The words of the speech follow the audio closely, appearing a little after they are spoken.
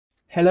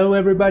Hello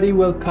everybody,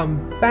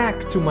 welcome back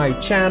to my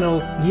channel.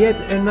 Yet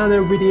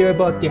another video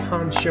about the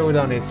Ahci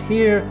Showdown is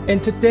here. In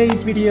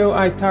today's video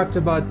I talked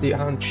about the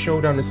Ahci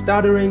Showdown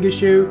stuttering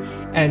issue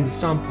and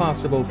some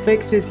possible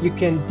fixes you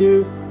can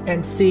do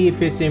and see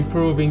if it's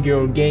improving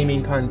your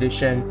gaming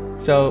condition.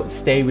 So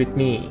stay with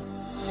me.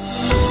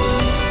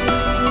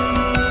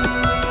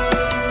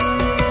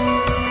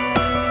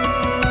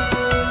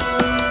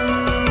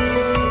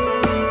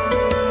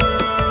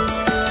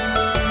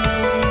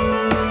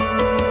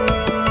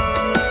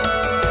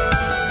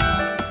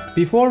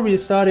 Before we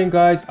starting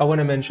guys, I want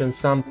to mention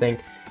something.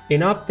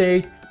 In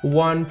update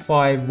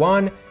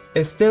 151,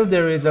 still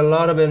there is a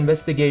lot of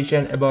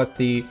investigation about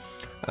the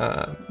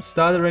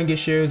stuttering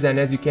issues, and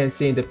as you can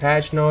see in the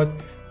patch note,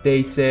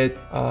 they said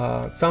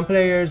some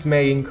players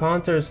may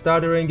encounter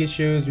stuttering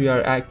issues. We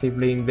are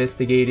actively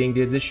investigating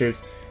these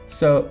issues.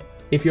 So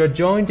if you're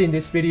joined in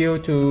this video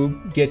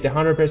to get the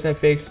 100%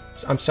 fix,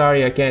 I'm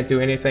sorry I can't do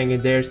anything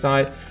in their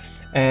side.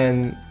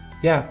 And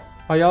yeah,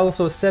 I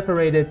also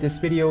separated this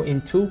video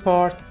in two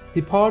parts.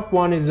 The part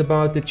 1 is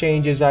about the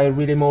changes I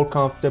really more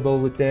comfortable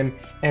with them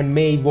and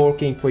may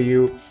working for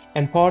you,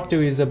 and part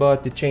 2 is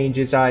about the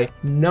changes I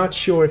not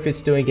sure if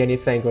it's doing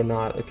anything or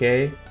not.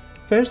 Okay,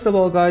 first of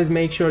all guys,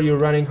 make sure you're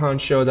running Ahci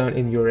Showdown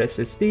in your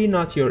SSD,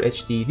 not your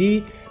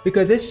HDD,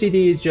 because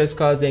HDD is just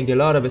causing a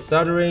lot of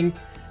stuttering,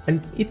 and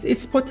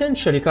it's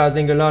potentially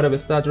causing a lot of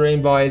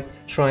stuttering while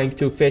trying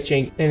to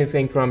fetching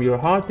anything from your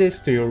hard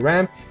disk to your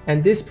RAM,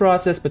 and this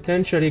process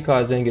potentially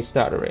causing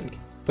stuttering.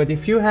 But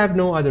if you have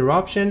no other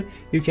option,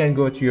 you can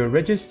go to your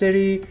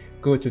registry,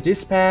 go to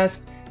this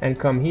path, and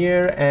come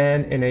here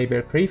and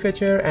enable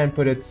prefetcher and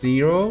put it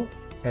 0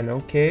 and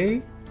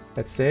OK,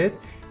 that's it.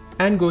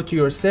 And go to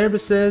your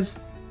services,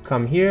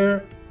 come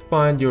here,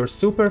 find your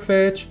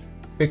superfetch.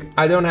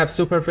 I don't have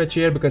superfetch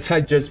here because I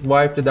just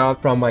wiped it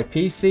out from my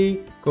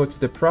PC. Go to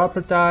the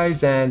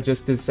properties and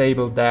just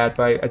disable that,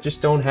 but I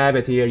just don't have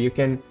it here. You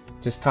can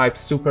just type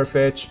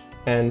superfetch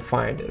and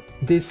find it.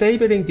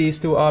 Disabling these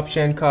two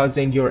options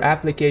causing your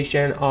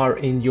application are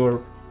in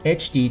your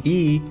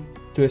HDD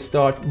to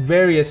start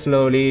very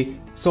slowly.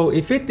 So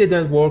if it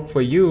didn't work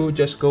for you,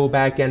 just go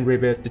back and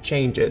revert the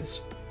changes.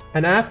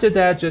 And after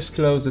that, just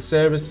close the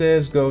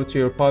services, go to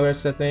your power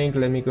setting.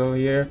 Let me go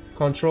here,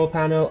 control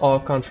panel, all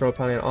control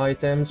panel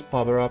items,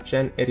 power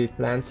option, edit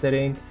plan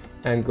setting,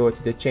 and go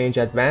to the change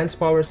advanced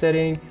power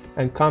setting,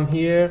 and come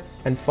here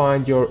and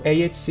find your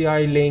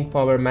Ahci link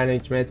power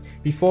management.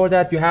 Before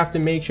that, you have to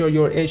make sure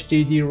your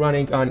HDD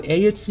running on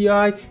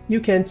Ahci. You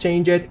can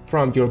change it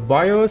from your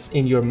BIOS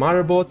in your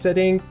motherboard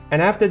setting,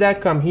 and after that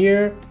come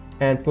here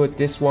and put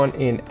this one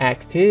in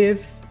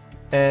active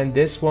and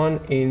this one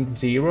in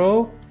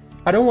 0.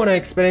 I don't want to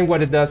explain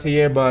what it does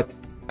here, but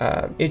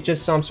it's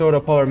just some sort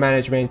of power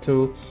management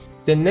tool.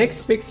 The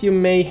next fix you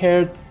may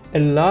heard a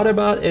lot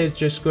about is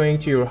just going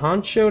to your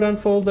Ahci Showdown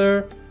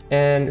folder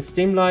and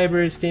Steam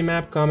library, Steam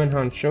app, comment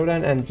Ahci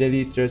Showdown and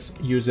delete just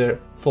user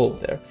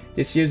folder.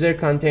 This user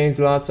contains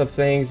lots of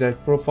things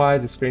like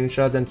profiles,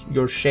 screenshots, and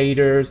your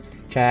shaders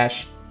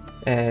cache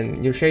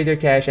and your shader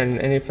cache and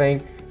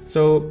anything.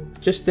 So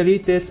just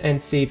delete this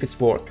and see if it's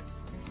work.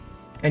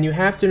 And you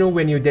have to know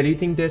when you're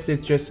deleting this,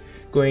 it's just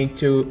going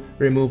to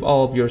remove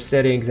all of your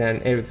settings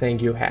and everything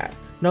you have.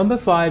 Number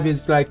 5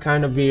 is like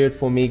kind of weird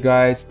for me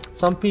guys.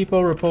 Some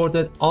people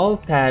reported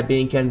alt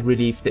tabbing can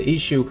relieve the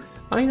issue.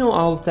 I know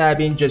alt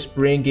tabbing just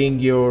bringing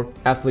your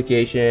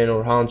application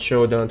or Ahci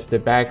Showdown to the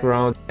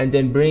background and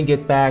then bring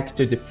it back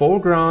to the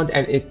foreground,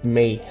 and it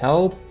may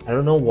help. I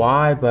don't know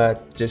why,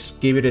 but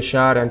just give it a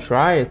shot and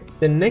try it.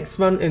 The next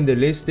one in the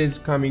list is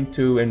coming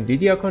to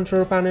Nvidia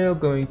control panel,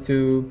 going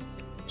to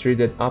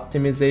threaded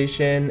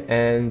optimization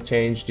and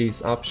change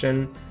this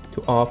option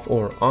to off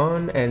or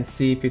on and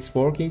see if it's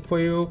working for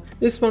you.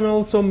 This one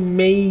also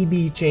may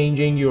be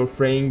changing your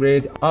frame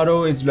rate.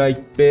 Auto is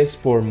like best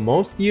for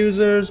most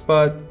users,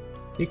 but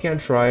you can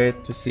try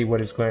it to see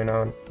what is going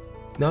on.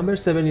 Number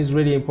 7 is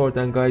really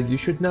important guys. You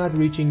should not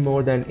reaching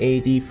more than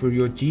 80 for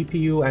your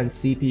GPU and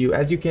CPU.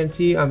 As you can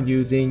see, I'm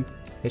using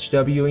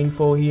HW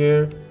info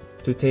here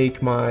to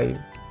take my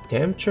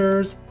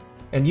temperatures,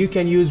 and you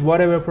can use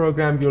whatever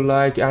program you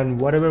like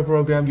and whatever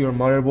program your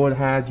motherboard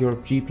has, your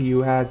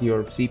GPU has,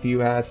 your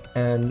CPU has,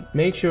 and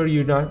make sure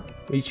you're not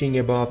reaching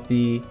above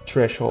the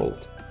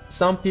threshold.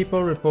 Some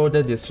people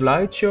reported the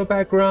slideshow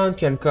background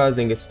can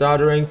causing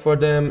stuttering for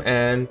them,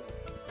 and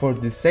for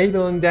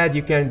disabling that,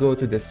 you can go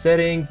to the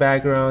setting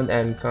background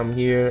and come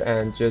here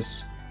and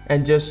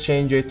just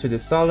change it to the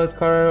solid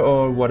color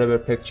or whatever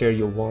picture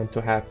you want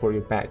to have for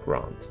your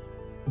background.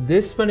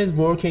 This one is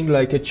working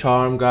like a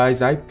charm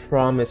guys. I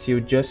promise you,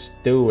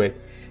 just do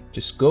it.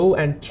 Just go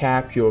and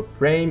cap your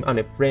frame on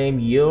a frame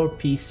your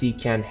PC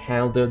can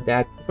handle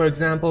that. For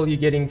example, you're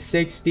getting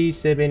 60,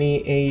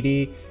 70,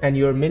 80, and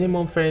your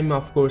minimum frame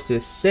of course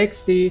is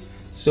 60.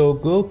 So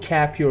go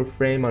cap your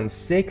frame on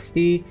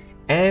 60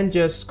 and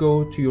just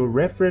go to your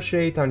refresh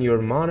rate on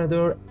your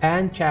monitor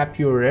and cap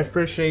your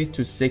refresh rate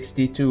to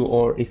 62,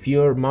 or if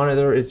your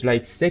monitor is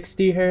like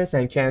 60 Hz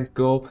and can't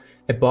go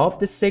above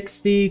the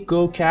 60,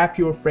 go cap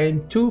your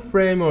frame 2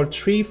 frame or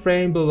 3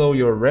 frame below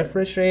your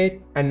refresh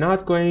rate and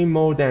not going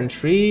more than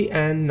 3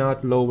 and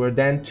not lower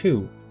than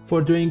 2.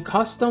 For doing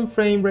custom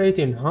frame rate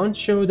in Hunt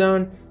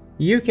Showdown,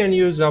 you can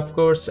use of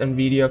course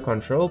Nvidia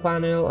control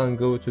panel and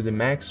go to the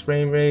max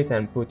frame rate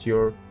and put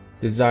your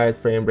desired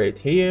frame rate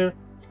here.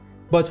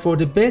 But for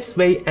the best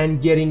way and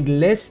getting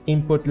less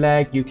input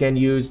lag, you can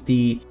use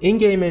the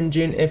in-game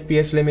engine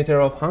FPS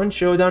limiter of Hunt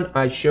Showdown.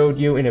 I showed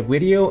you in a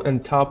video,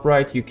 and top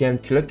right you can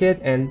click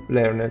it and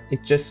learn it.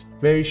 It's just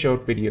very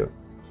short video.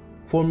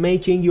 For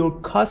making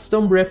your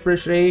custom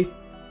refresh rate,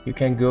 you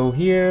can go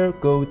here,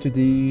 go to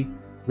the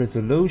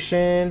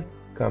resolution,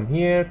 come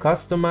here,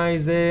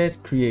 customize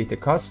it, create a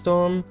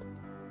custom,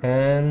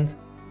 and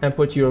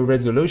put your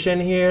resolution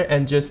here.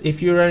 And just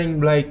if you're running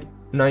like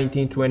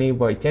 1920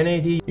 by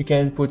 1080, you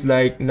can put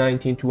like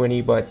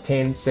 1920 by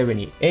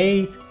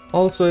 1078.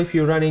 Also, if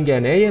you're running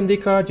an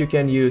AMD card, you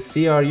can use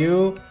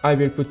CRU. I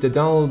will put the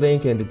download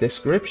link in the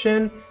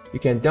description. You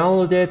can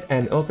download it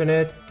and open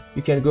it.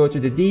 You can go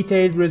to the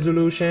detailed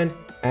resolution,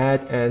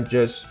 add and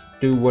just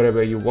do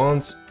whatever you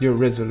want. Your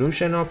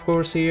resolution of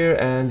course here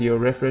and your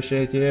refresh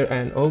rate here,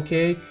 and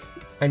OK.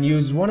 And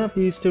use one of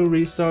these two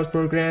restart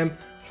program.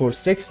 For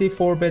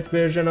 64-bit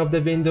version of the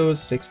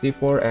Windows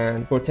 64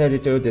 and for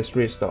 32 this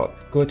restart.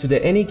 Go to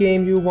the any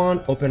game you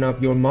want, open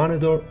up your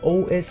monitor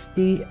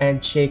OSD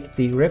and check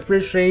the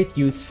refresh rate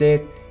you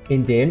set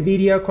in the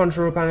Nvidia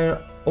control panel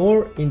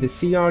or in the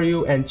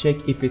CRU and check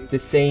if it's the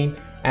same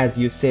as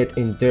you set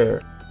in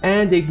there.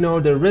 And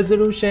ignore the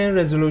resolution.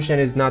 Resolution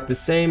is not the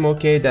same,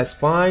 okay, that's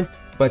fine,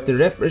 but the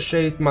refresh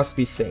rate must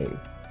be same.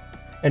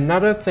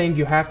 Another thing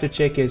you have to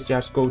check is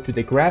just go to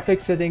the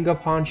graphics setting of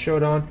Hunt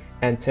Showdown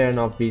and turn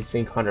off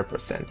vsync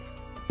 100%.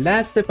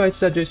 Last step I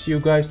suggest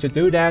you guys to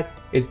do that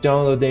is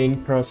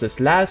downloading Process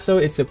Lasso.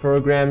 It's a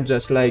program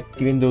just like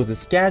Windows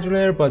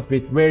Scheduler but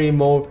with very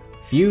more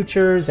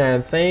features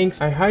and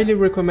things. I highly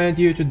recommend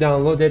you to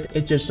download it.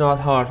 It's just not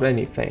hard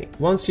anything.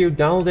 Once you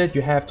download it,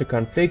 you have to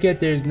configure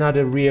it. There's not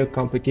a real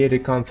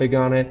complicated config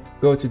on it.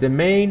 Go to the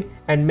main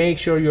and make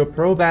sure your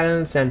Pro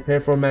Balance and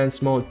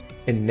Performance mode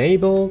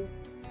enabled,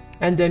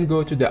 and then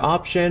go to the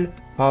option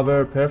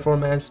Power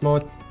Performance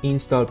mode.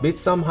 Install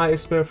Bitsum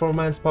highest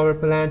performance power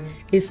plan.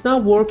 It's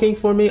not working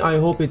for me. I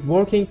hope it's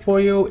working for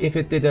you. If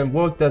it didn't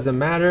work, doesn't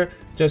matter.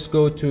 Just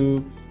go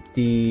to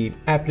the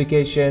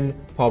application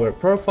power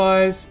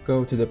profiles,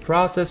 go to the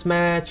process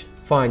match,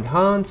 find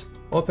Hunt,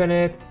 open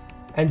it,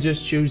 and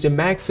just choose the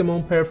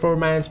maximum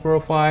performance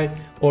profile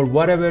or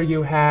whatever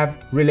you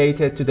have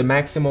related to the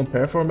maximum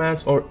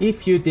performance. Or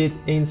if you did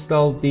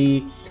install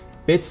the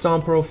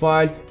Bitsum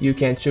profile, you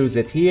can choose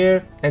it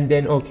here and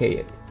then OK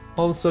it.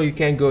 Also, you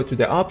can go to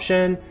the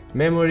option,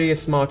 memory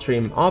smart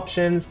trim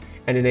options,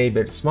 and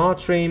enable smart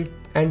trim,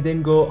 and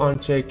then go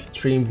uncheck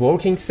trim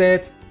working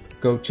set.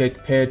 Go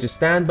check pair to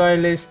standby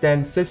list,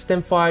 then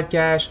system file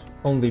cache,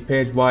 only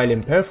paired while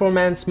in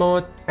performance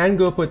mode, and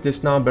go put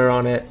this number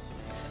on it.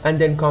 And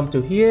then come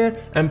to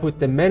here and put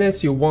the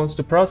minutes you want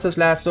to process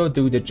lasso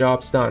do the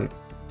jobs done.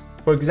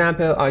 For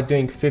example, I'm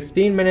doing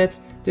 15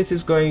 minutes. This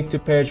is going to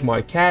purge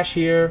my cache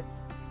here.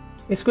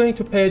 It's going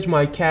to purge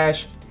my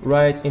cache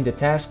right in the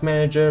task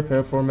manager,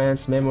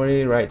 performance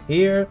memory right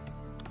here.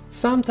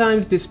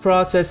 Sometimes this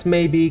process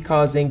may be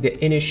causing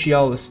the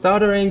initial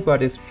stuttering,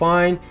 but it's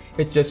fine,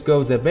 it just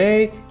goes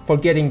away. For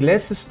getting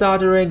less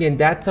stuttering in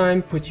that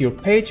time, put your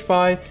page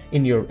file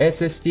in your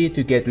SSD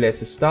to get less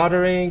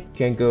stuttering. You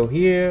can go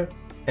here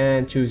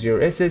and choose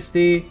your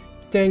SSD,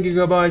 10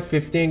 GB,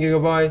 15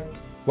 GB,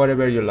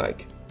 whatever you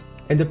like.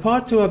 In the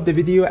part 2 of the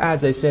video,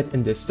 as I said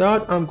in the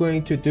start, I'm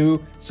going to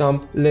do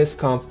some less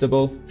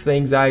comfortable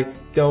things. I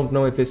don't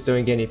know if it's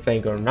doing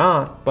anything or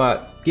not,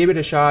 but give it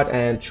a shot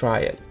and try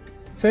it.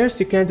 First,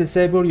 you can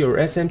disable your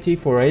SMT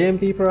for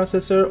AMD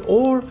processor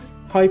or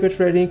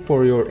hyperthreading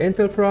for your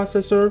Intel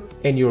processor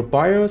in your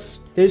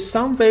BIOS. There's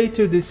some way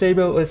to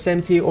disable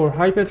SMT or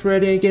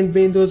hyperthreading in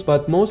Windows,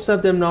 but most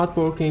of them not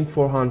working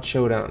for Hunt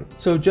Showdown.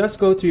 So just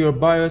go to your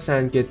BIOS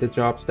and get the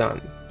jobs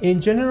done. In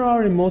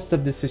general, in most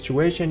of the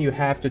situation, you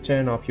have to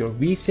turn off your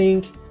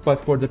vsync, but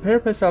for the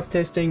purpose of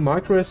testing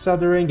micro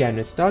stuttering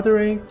and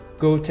stuttering,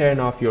 go turn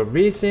off your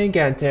vsync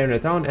and turn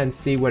it on and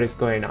see what is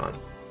going on.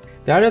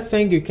 The other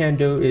thing you can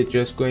do is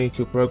just going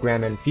to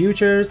program and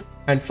features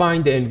and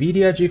find the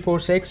Nvidia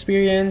GeForce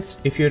experience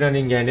if you're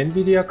running an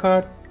Nvidia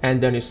card, and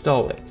then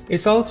install it.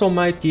 It also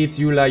might give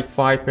you like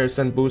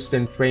 5% boost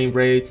in frame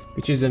rate,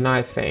 which is a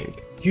nice thing.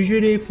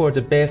 Usually for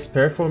the best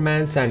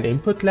performance and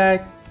input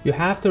lag, you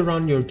have to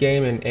run your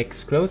game in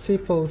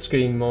exclusive full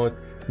screen mode,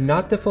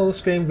 not the full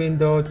screen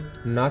windowed,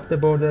 not the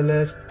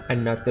borderless,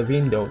 and not the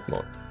windowed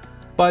mode.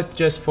 But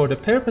just for the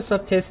purpose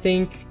of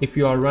testing, if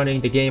you are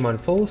running the game on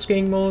full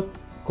screen mode,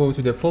 go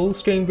to the full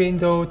screen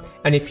windowed,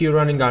 and if you're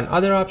running on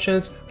other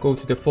options, go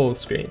to the full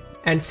screen.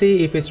 And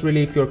see if it's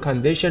really if you're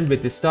conditioned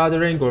with the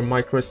stuttering or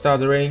micro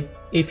stuttering.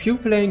 If you're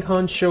playing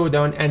Hunt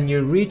Showdown and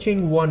you're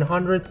reaching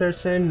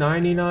 100%,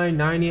 99,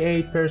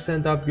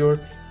 98% of your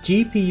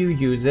GPU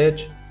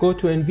usage, go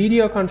to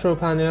Nvidia control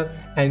panel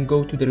and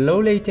go to the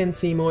low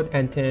latency mode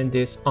and turn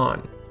this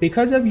on.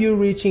 Because of you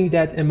reaching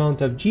that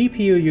amount of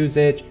GPU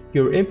usage,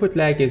 your input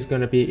lag is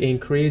going to be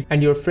increased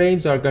and your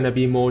frames are going to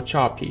be more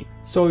choppy.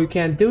 So you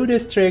can do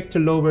this trick to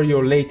lower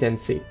your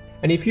latency.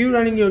 And if you're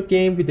running your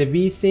game with the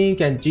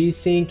vsync and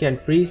g-sync and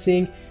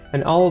FreeSync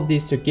and all of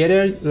these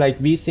together, like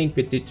vsync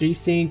with the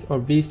 3sync or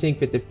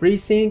vsync with the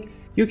FreeSync,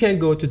 you can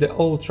go to the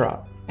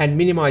ultra and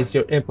minimize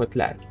your input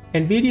lag.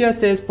 Nvidia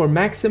says for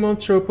maximum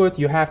throughput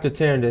you have to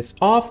turn this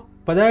off,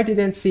 but I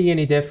didn't see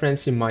any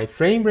difference in my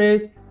frame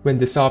rate when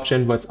this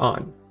option was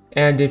on.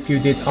 And if you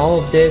did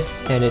all of this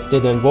and it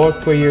didn't work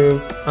for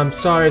you, I'm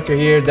sorry to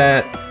hear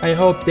that. I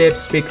hope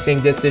Dev's fixing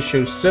this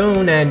issue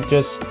soon and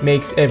just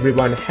makes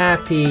everyone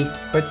happy.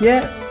 But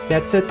yeah,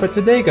 that's it for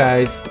today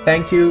guys.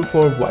 Thank you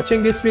for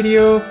watching this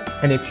video,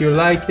 and if you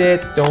liked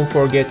it, don't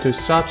forget to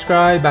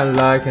subscribe and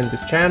like on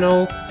this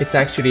channel. It's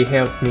actually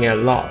helped me a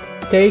lot.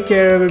 Take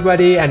care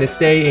everybody and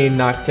stay in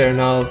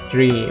nocturnal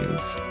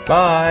dreams.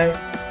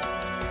 Bye!